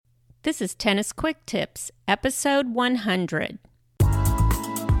This is Tennis Quick Tips, episode 100.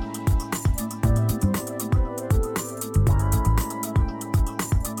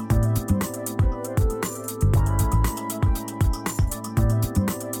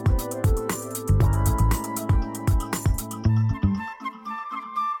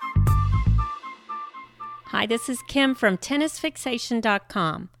 Hi, this is Kim from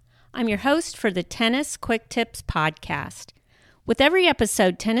TennisFixation.com. I'm your host for the Tennis Quick Tips podcast. With every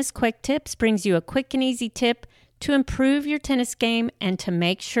episode, Tennis Quick Tips brings you a quick and easy tip to improve your tennis game and to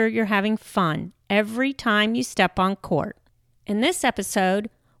make sure you're having fun every time you step on court. In this episode,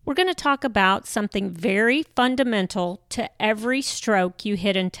 we're going to talk about something very fundamental to every stroke you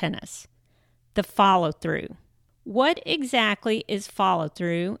hit in tennis, the follow-through. What exactly is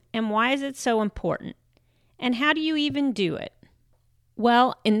follow-through and why is it so important? And how do you even do it?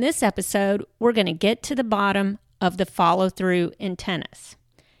 Well, in this episode, we're going to get to the bottom of the follow-through in tennis.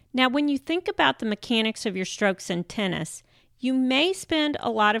 Now, when you think about the mechanics of your strokes in tennis, you may spend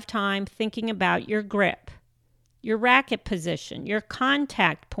a lot of time thinking about your grip, your racket position, your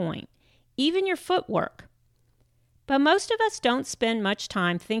contact point, even your footwork. But most of us don't spend much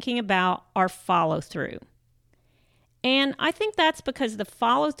time thinking about our follow-through. And I think that's because the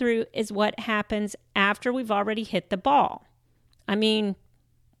follow-through is what happens after we've already hit the ball. I mean,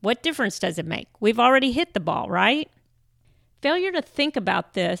 what difference does it make? We've already hit the ball, right? Failure to think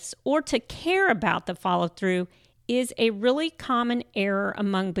about this or to care about the follow-through is a really common error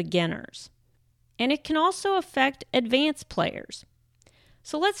among beginners. And it can also affect advanced players.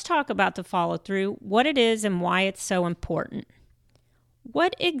 So let's talk about the follow-through, what it is and why it's so important.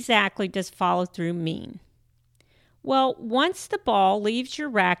 What exactly does follow-through mean? Well, once the ball leaves your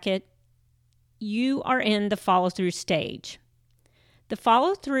racket, you are in the follow-through stage. The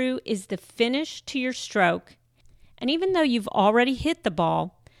follow-through is the finish to your stroke, and even though you've already hit the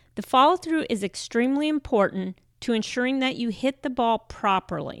ball, the follow-through is extremely important to ensuring that you hit the ball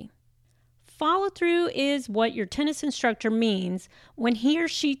properly. Follow-through is what your tennis instructor means when he or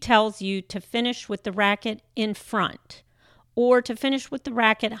she tells you to finish with the racket in front, or to finish with the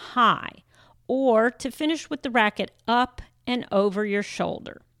racket high, or to finish with the racket up and over your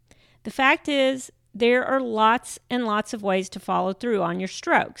shoulder. The fact is, there are lots and lots of ways to follow through on your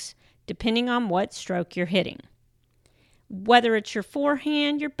strokes, depending on what stroke you're hitting. Whether it's your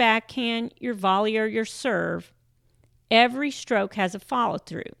forehand, your backhand, your volley, or your serve, every stroke has a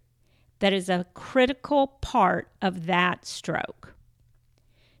follow-through. That is a critical part of that stroke.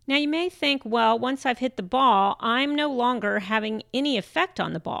 Now you may think, well, once I've hit the ball, I'm no longer having any effect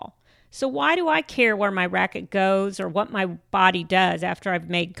on the ball. So why do I care where my racket goes or what my body does after I've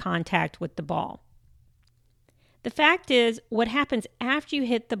made contact with the ball? The fact is, what happens after you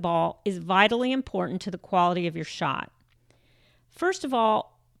hit the ball is vitally important to the quality of your shot. First of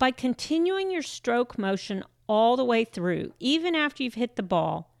all, by continuing your stroke motion all the way through, even after you've hit the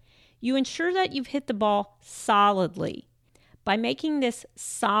ball, you ensure that you've hit the ball solidly. By making this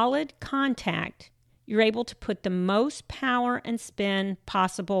solid contact, you're able to put the most power and spin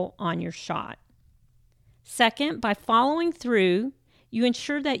possible on your shot. Second, by following through, you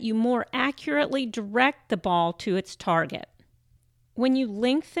ensure that you more accurately direct the ball to its target. When you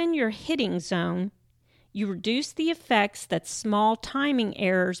lengthen your hitting zone, you reduce the effects that small timing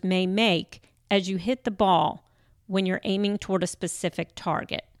errors may make as you hit the ball when you're aiming toward a specific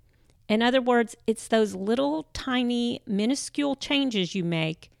target. In other words, it's those little tiny minuscule changes you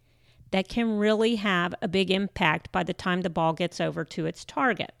make that can really have a big impact by the time the ball gets over to its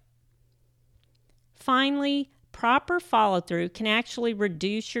target. Finally, proper follow-through can actually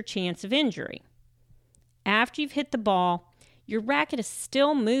reduce your chance of injury. After you've hit the ball, your racket is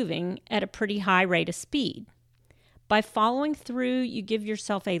still moving at a pretty high rate of speed. By following through, you give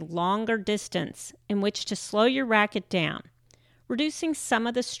yourself a longer distance in which to slow your racket down, reducing some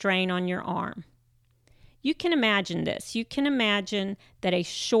of the strain on your arm. You can imagine this. You can imagine that a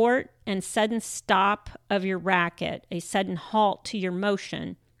short and sudden stop of your racket, a sudden halt to your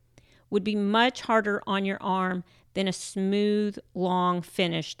motion, would be much harder on your arm than a smooth, long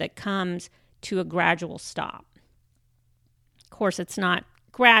finish that comes to a gradual stop. Of course, it's not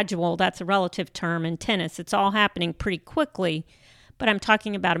gradual. That's a relative term in tennis. It's all happening pretty quickly, but I'm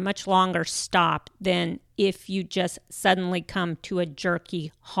talking about a much longer stop than if you just suddenly come to a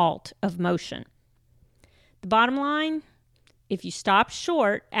jerky halt of motion. The bottom line, if you stop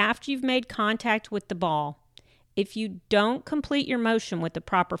short after you've made contact with the ball, if you don't complete your motion with the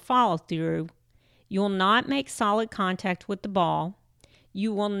proper follow-through, you will not make solid contact with the ball,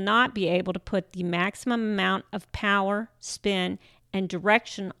 you will not be able to put the maximum amount of power, spin, and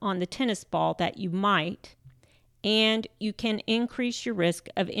direction on the tennis ball that you might, and you can increase your risk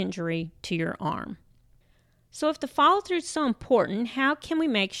of injury to your arm. So if the follow-through is so important, how can we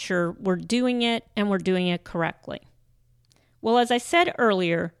make sure we're doing it and we're doing it correctly? Well, as I said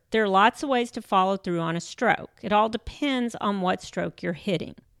earlier, there are lots of ways to follow through on a stroke. It all depends on what stroke you're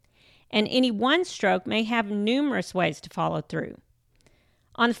hitting. And any one stroke may have numerous ways to follow through.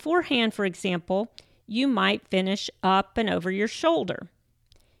 On the forehand, for example, you might finish up and over your shoulder.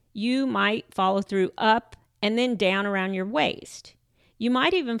 You might follow through up and then down around your waist. You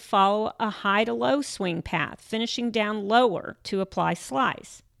might even follow a high to low swing path, finishing down lower to apply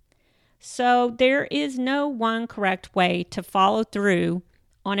slice. So there is no one correct way to follow through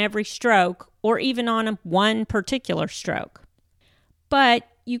on every stroke or even on one particular stroke. But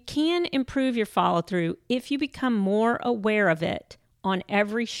you can improve your follow through if you become more aware of it on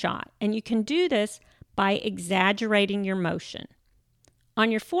every shot. And you can do this by exaggerating your motion.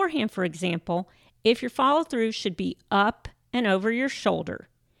 On your forehand, for example, if your follow through should be up and over your shoulder,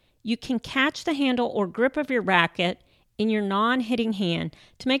 you can catch the handle or grip of your racket in your non-hitting hand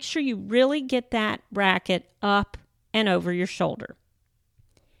to make sure you really get that racket up and over your shoulder.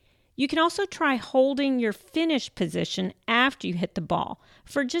 You can also try holding your finish position after you hit the ball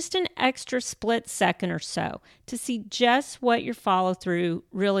for just an extra split second or so to see just what your follow-through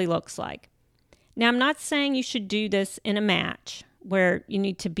really looks like. Now, I'm not saying you should do this in a match where you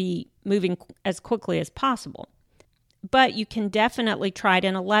need to be moving as quickly as possible, but you can definitely try it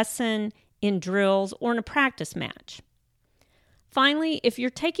in a lesson, in drills, or in a practice match. Finally, if you're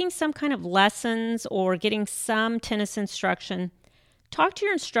taking some kind of lessons or getting some tennis instruction, talk to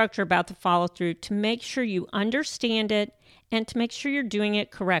your instructor about the follow-through to make sure you understand it and to make sure you're doing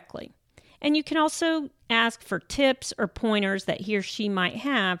it correctly. And you can also ask for tips or pointers that he or she might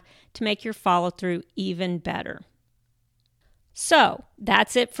have to make your follow-through even better. So,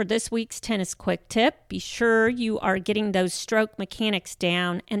 that's it for this week's Tennis Quick Tip. Be sure you are getting those stroke mechanics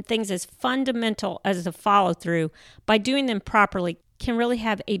down, and things as fundamental as the follow-through, by doing them properly, can really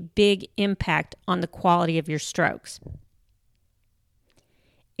have a big impact on the quality of your strokes.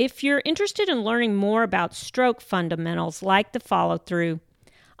 If you're interested in learning more about stroke fundamentals like the follow-through,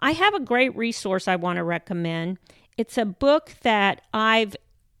 I have a great resource I want to recommend. It's a book that I've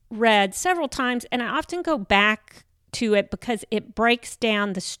read several times, and I often go back to it because it breaks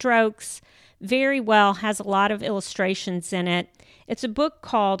down the strokes very well, has a lot of illustrations in it. It's a book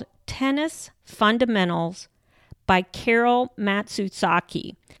called Tennis Fundamentals by Carol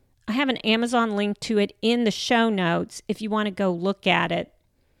Matsuzaki. I have an Amazon link to it in the show notes if you want to go look at it.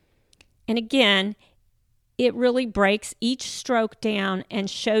 And again, it really breaks each stroke down and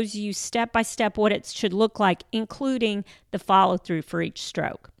shows you step by step what it should look like, including the follow-through for each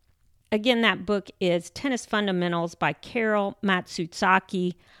stroke. Again, that book is Tennis Fundamentals by Carol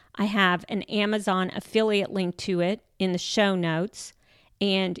Matsuzaki. I have an Amazon affiliate link to it in the show notes,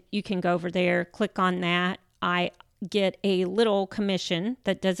 and you can go over there, click on that. I get a little commission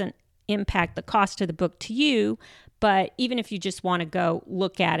that doesn't impact the cost of the book to you, but even if you just want to go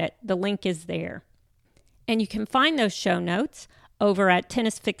look at it, the link is there. And you can find those show notes over at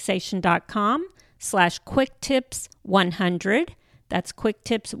tennisfixation.com/quicktips100. That's Quick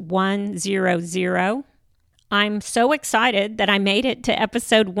Tips 100. I'm so excited that I made it to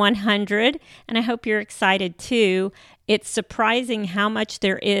episode 100, and I hope you're excited too. It's surprising how much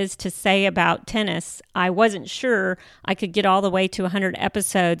there is to say about tennis. I wasn't sure I could get all the way to 100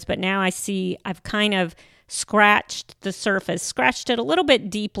 episodes, but now I see I've kind of scratched the surface, scratched it a little bit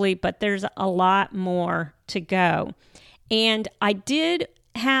deeply, but there's a lot more to go. And I did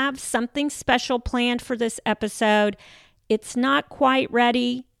have something special planned for this episode. It's not quite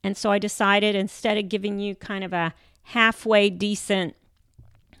ready, and so I decided instead of giving you kind of a halfway decent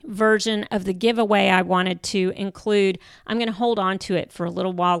version of the giveaway I wanted to include, I'm going to hold on to it for a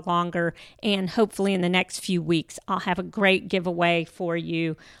little while longer, and hopefully in the next few weeks I'll have a great giveaway for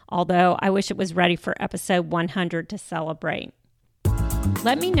you, although I wish it was ready for episode 100 to celebrate.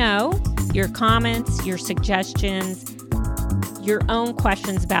 Let me know your comments, your suggestions, your own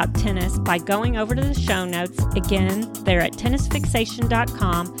questions about tennis by going over to the show notes. Again, they're at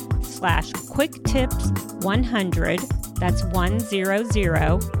tennisfixation.com/quicktips100. That's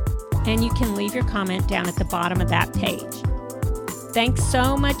 100. And you can leave your comment down at the bottom of that page. Thanks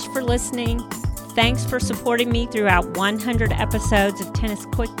so much for listening. Thanks for supporting me throughout 100 episodes of Tennis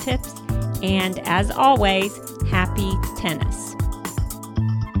Quick Tips. And as always, happy tennis.